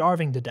were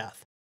starving to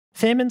death.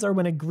 Famines are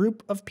when a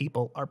group of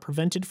people are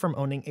prevented from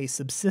owning a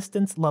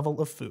subsistence level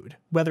of food,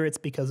 whether it's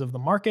because of the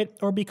market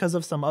or because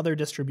of some other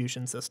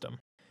distribution system.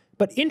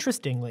 But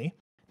interestingly,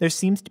 there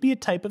seems to be a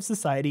type of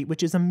society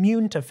which is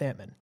immune to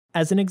famine.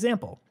 As an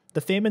example, the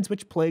famines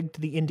which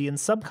plagued the Indian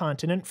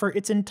subcontinent for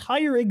its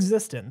entire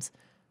existence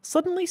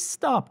suddenly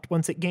stopped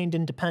once it gained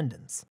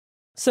independence.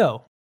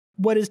 So,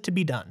 what is to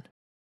be done?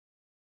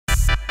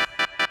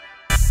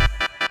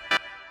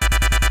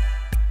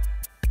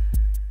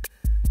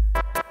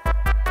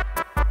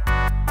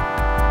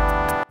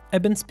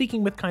 I've been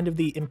speaking with kind of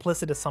the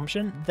implicit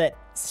assumption that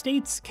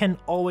states can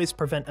always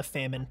prevent a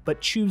famine,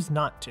 but choose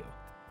not to.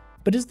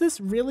 But is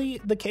this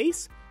really the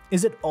case?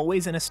 Is it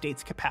always in a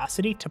state's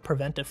capacity to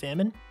prevent a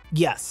famine?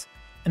 Yes,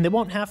 and they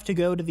won't have to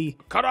go to the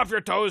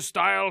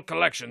cut-off-your-toes-style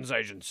collections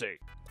agency,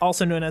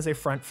 also known as a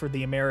front for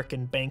the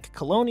American bank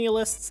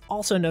colonialists,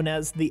 also known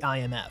as the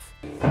IMF.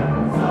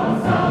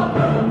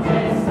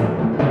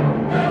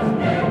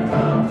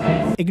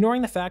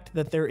 Ignoring the fact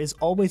that there is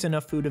always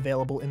enough food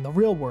available in the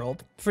real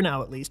world, for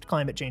now at least,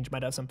 climate change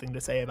might have something to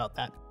say about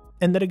that,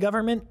 and that a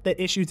government that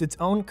issues its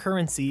own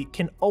currency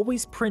can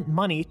always print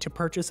money to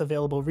purchase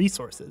available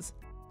resources.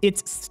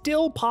 It's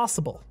still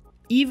possible,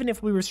 even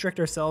if we restrict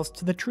ourselves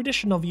to the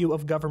traditional view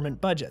of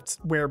government budgets,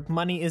 where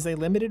money is a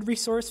limited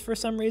resource for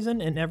some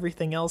reason and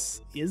everything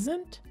else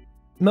isn't.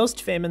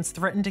 Most famines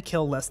threaten to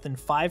kill less than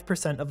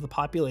 5% of the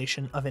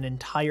population of an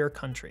entire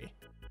country.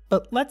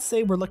 But let's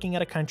say we're looking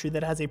at a country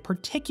that has a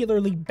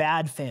particularly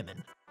bad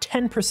famine.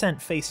 10%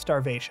 face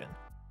starvation.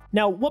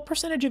 Now, what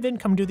percentage of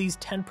income do these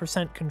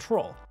 10%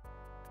 control?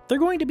 They're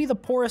going to be the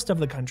poorest of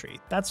the country.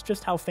 That's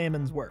just how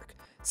famines work.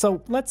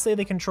 So let's say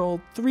they control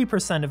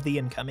 3% of the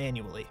income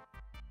annually.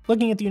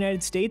 Looking at the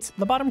United States,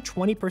 the bottom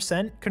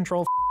 20%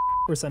 control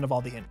 50% of all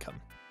the income.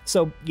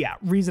 So yeah,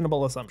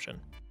 reasonable assumption.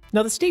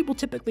 Now the state will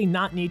typically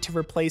not need to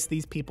replace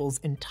these people's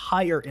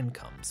entire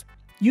incomes.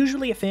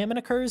 Usually a famine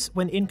occurs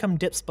when income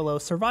dips below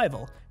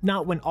survival,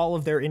 not when all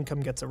of their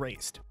income gets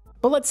erased.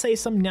 But let's say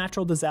some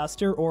natural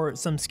disaster or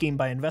some scheme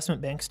by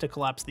investment banks to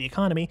collapse the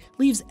economy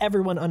leaves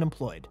everyone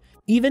unemployed.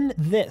 Even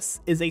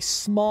this is a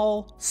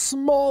small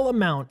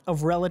amount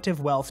of relative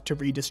wealth to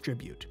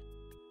redistribute.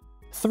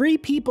 3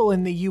 people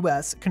in the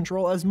US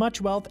control as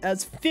much wealth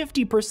as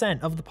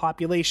 50% of the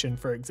population,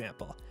 for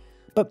example.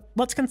 But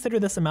let's consider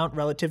this amount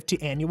relative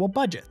to annual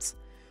budgets.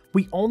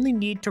 We only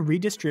need to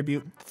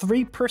redistribute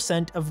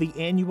 3% of the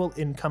annual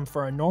income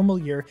for a normal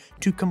year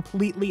to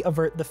completely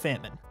avert the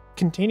famine.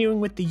 Continuing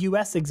with the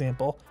US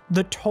example,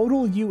 the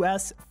total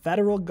US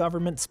federal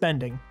government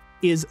spending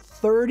is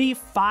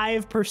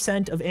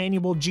 35% of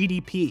annual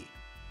GDP.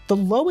 The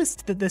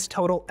lowest that this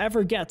total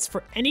ever gets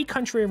for any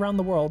country around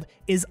the world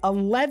is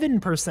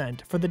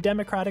 11% for the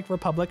Democratic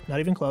Republic, not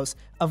even close,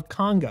 of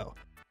Congo.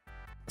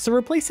 So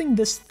replacing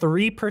this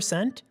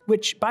 3%,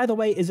 which by the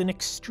way is an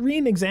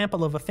extreme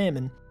example of a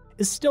famine,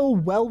 is still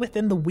well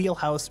within the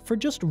wheelhouse for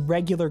just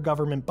regular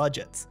government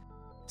budgets.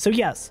 So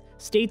yes,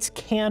 states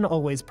can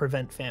always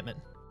prevent famine.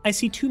 I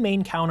see two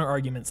main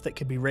counter-arguments that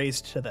could be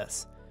raised to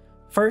this.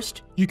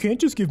 First, you can't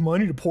just give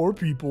money to poor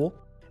people.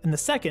 And the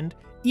second,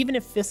 even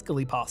if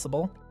fiscally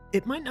possible,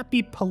 it might not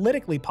be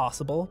politically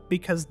possible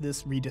because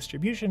this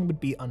redistribution would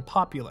be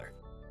unpopular.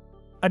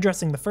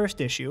 Addressing the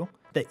first issue,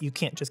 that you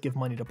can't just give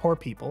money to poor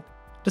people,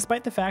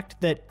 despite the fact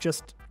that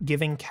just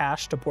giving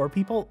cash to poor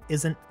people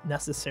isn't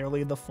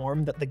necessarily the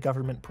form that the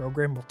government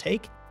program will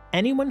take,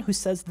 anyone who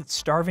says that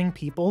starving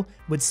people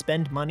would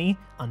spend money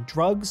on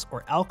drugs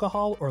or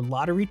alcohol or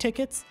lottery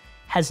tickets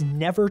has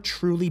never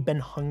truly been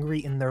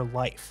hungry in their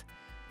life.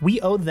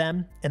 We owe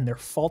them and their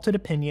faulted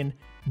opinion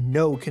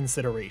no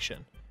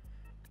consideration.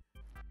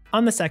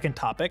 On the second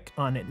topic,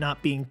 on it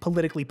not being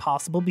politically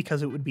possible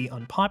because it would be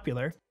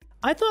unpopular,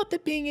 I thought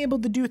that being able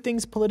to do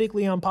things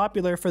politically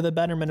unpopular for the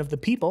betterment of the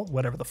people,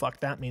 whatever the fuck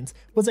that means,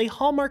 was a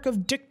hallmark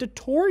of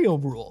dictatorial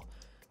rule.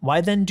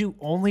 Why then do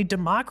only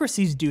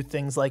democracies do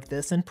things like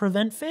this and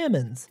prevent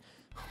famines?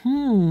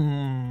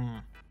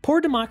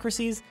 Poor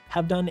democracies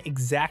have done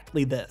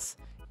exactly this.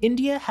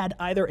 India had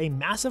either a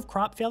massive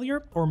crop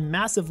failure or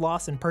massive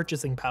loss in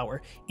purchasing power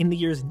in the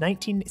years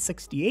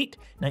 1968,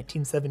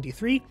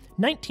 1973,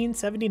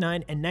 1979,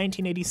 and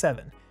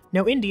 1987.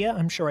 Now India,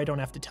 I'm sure I don't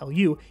have to tell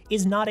you,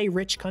 is not a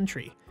rich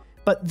country,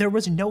 but there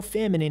was no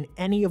famine in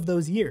any of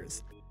those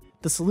years.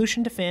 The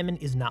solution to famine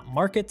is not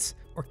markets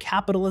or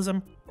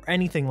capitalism or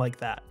anything like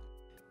that.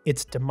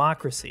 It's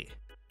democracy.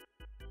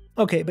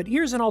 Okay, but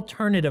here's an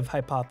alternative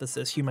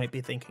hypothesis you might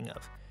be thinking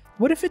of.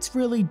 What if it's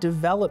really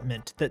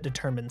development that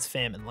determines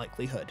famine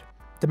likelihood?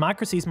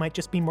 Democracies might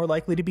just be more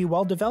likely to be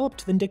well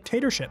developed than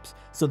dictatorships,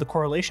 so the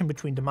correlation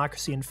between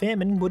democracy and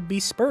famine would be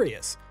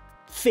spurious.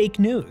 Fake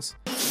news.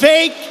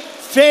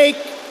 Fake,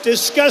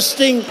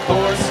 disgusting.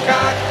 Poor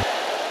Scott.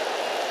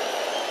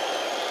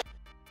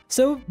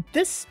 So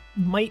this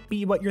might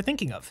be what you're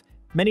thinking of.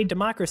 Many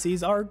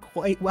democracies are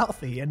quite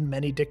wealthy and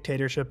many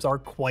dictatorships are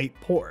quite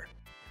poor.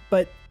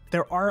 But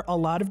there are a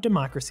lot of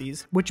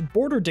democracies which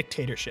border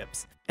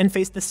dictatorships and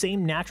face the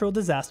same natural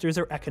disasters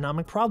or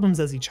economic problems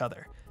as each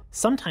other.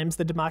 Sometimes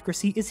the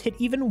democracy is hit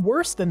even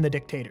worse than the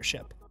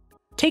dictatorship.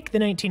 Take the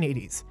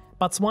 1980s.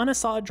 Botswana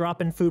saw a drop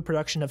in food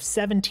production of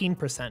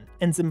 17%,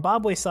 and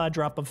Zimbabwe saw a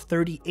drop of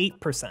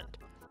 38%.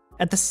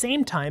 At the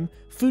same time,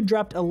 food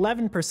dropped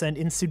 11%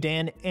 in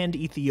Sudan and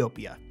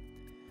Ethiopia.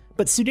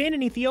 But Sudan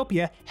and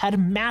Ethiopia had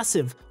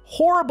massive,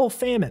 horrible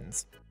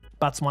famines.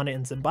 Botswana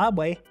and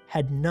Zimbabwe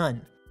had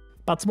none.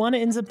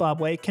 Botswana and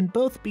Zimbabwe can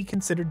both be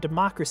considered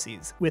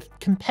democracies with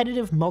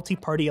competitive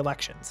multi-party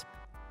elections.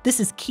 This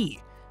is key.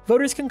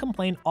 Voters can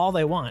complain all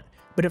they want,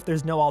 but if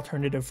there's no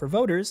alternative for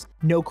voters,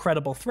 no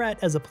credible threat,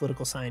 as a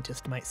political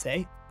scientist might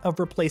say, of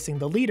replacing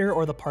the leader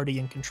or the party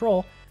in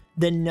control,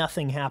 then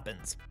nothing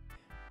happens.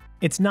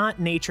 It's not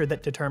nature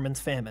that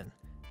determines famine.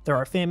 There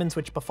are famines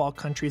which befall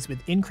countries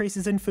with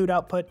increases in food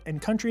output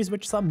and countries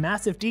which saw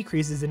massive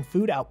decreases in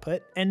food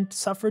output and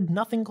suffered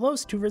nothing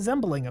close to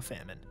resembling a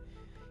famine.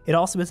 It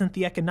also isn't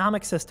the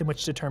economic system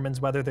which determines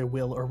whether there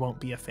will or won't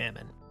be a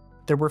famine.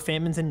 There were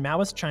famines in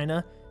Maoist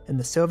China and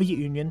the Soviet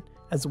Union,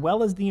 as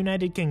well as the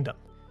United Kingdom.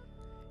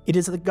 It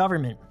is the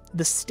government,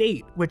 the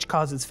state, which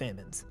causes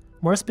famines.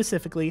 More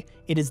specifically,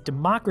 it is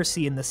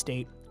democracy in the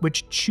state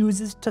which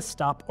chooses to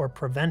stop or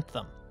prevent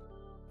them.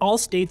 All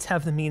states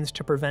have the means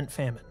to prevent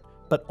famine,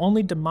 but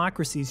only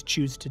democracies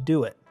choose to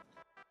do it.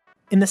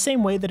 In the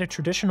same way that a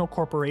traditional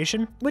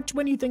corporation, which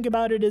when you think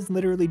about it is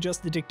literally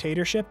just a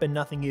dictatorship and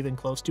nothing even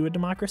close to a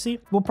democracy,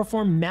 will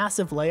perform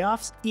massive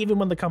layoffs even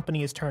when the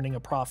company is turning a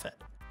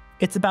profit.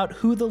 It's about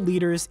who the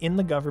leaders in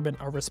the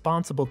government are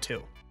responsible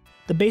to.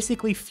 The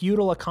basically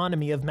feudal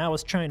economy of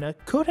Maoist China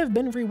could have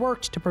been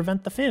reworked to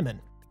prevent the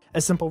famine. A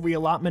simple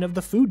reallotment of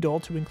the food dole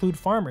to include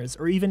farmers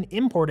or even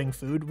importing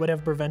food would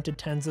have prevented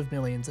tens of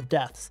millions of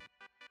deaths.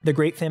 The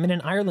Great Famine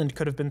in Ireland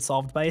could have been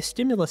solved by a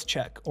stimulus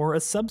check or a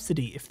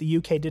subsidy if the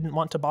UK didn't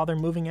want to bother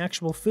moving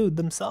actual food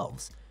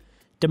themselves.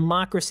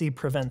 Democracy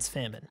prevents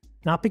famine,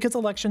 not because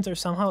elections are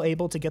somehow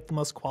able to get the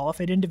most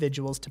qualified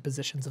individuals to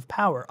positions of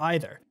power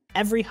either.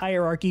 Every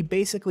hierarchy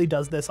basically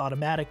does this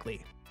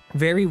automatically.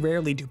 Very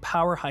rarely do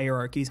power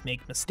hierarchies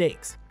make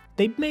mistakes.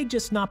 They may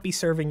just not be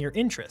serving your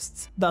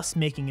interests, thus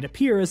making it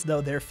appear as though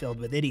they're filled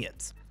with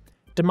idiots.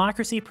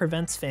 Democracy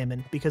prevents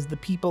famine because the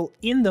people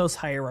in those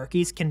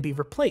hierarchies can be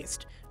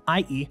replaced,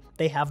 i.e.,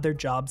 they have their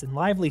jobs and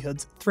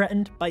livelihoods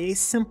threatened by a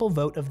simple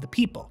vote of the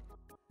people.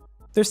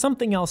 There's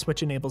something else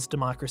which enables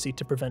democracy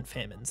to prevent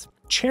famines.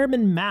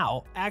 Chairman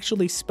Mao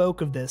actually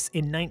spoke of this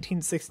in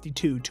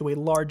 1962 to a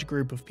large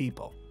group of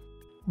people.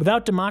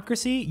 Without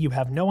democracy, you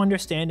have no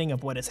understanding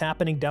of what is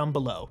happening down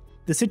below.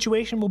 The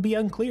situation will be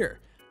unclear.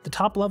 The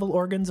top-level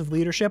organs of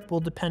leadership will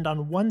depend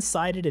on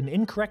one-sided and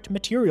incorrect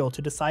material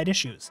to decide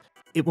issues.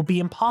 It will be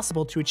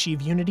impossible to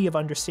achieve unity of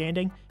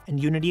understanding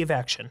and unity of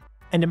action,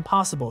 and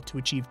impossible to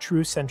achieve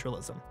true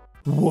centralism.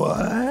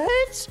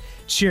 What?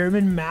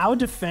 Chairman Mao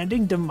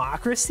defending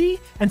democracy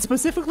and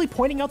specifically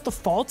pointing out the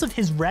faults of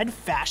his red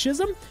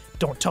fascism?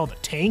 Don't tell the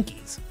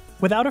tankies.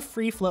 Without a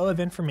free flow of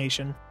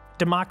information,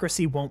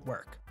 democracy won't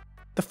work.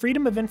 The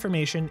freedom of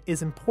information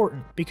is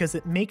important because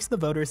it makes the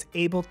voters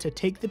able to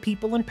take the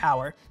people in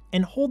power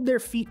and hold their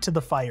feet to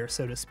the fire,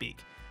 so to speak,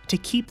 to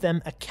keep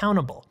them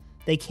accountable.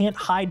 They can't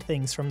hide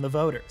things from the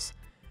voters.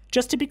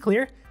 Just to be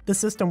clear, the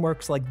system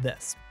works like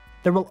this.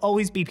 There will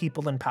always be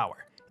people in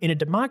power. In a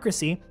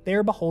democracy, they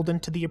are beholden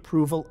to the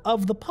approval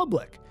of the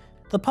public.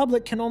 The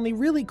public can only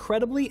really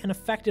credibly and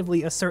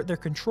effectively assert their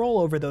control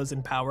over those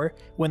in power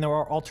when there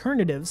are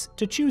alternatives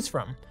to choose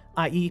from,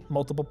 i.e.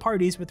 multiple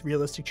parties with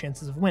realistic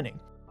chances of winning.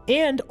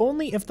 And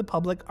only if the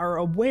public are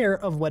aware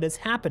of what is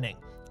happening,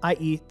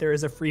 i.e. there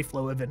is a free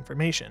flow of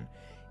information.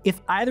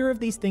 If either of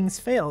these things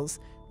fails,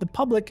 the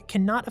public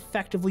cannot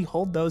effectively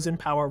hold those in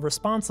power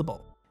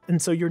responsible,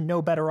 and so you're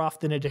no better off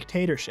than a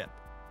dictatorship.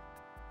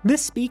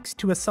 This speaks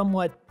to a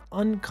somewhat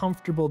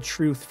uncomfortable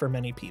truth for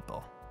many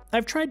people.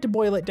 I've tried to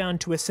boil it down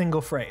to a single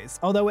phrase,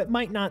 although it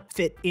might not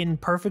fit in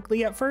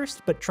perfectly at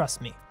first, but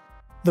trust me.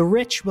 The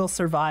rich will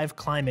survive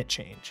climate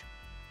change.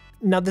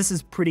 Now this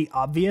is pretty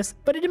obvious,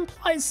 but it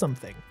implies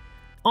something.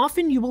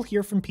 Often you will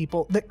hear from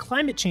people that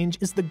climate change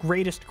is the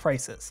greatest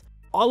crisis.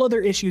 All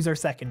other issues are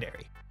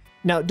secondary.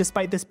 Now,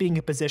 despite this being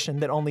a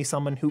position that only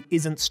someone who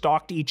isn't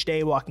stalked each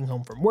day walking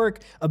home from work,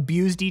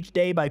 abused each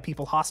day by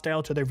people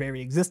hostile to their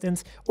very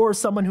existence, or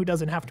someone who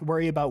doesn't have to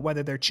worry about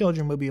whether their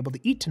children will be able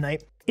to eat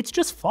tonight, it's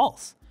just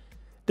false.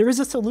 There is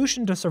a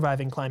solution to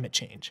surviving climate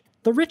change.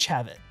 The rich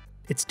have it.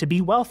 It's to be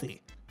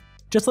wealthy.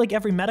 Just like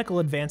every medical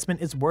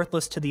advancement is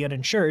worthless to the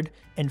uninsured,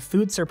 and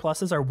food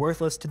surpluses are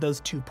worthless to those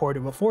too poor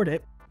to afford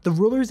it, the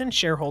rulers and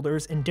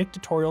shareholders in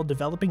dictatorial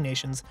developing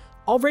nations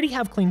already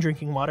have clean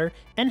drinking water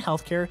and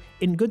healthcare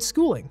and good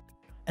schooling,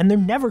 and they're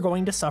never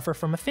going to suffer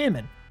from a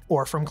famine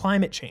or from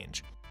climate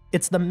change.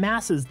 It's the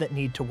masses that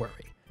need to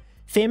worry.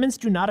 Famines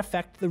do not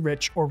affect the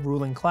rich or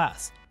ruling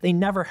class. They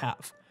never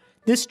have.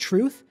 This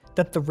truth,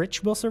 that the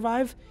rich will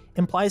survive,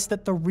 implies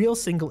that the real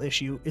single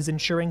issue is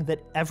ensuring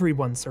that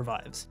everyone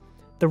survives.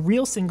 The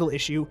real single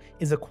issue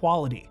is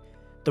equality.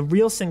 The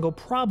real single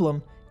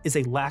problem is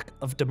a lack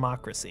of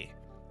democracy.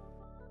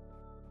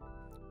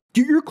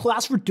 "Get your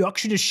class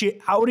reductionist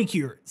shit out of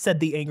here," said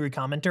the angry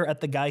commenter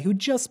at the guy who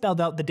just spelled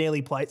out the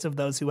daily plights of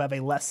those who have a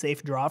less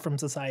safe draw from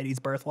society's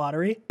birth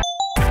lottery.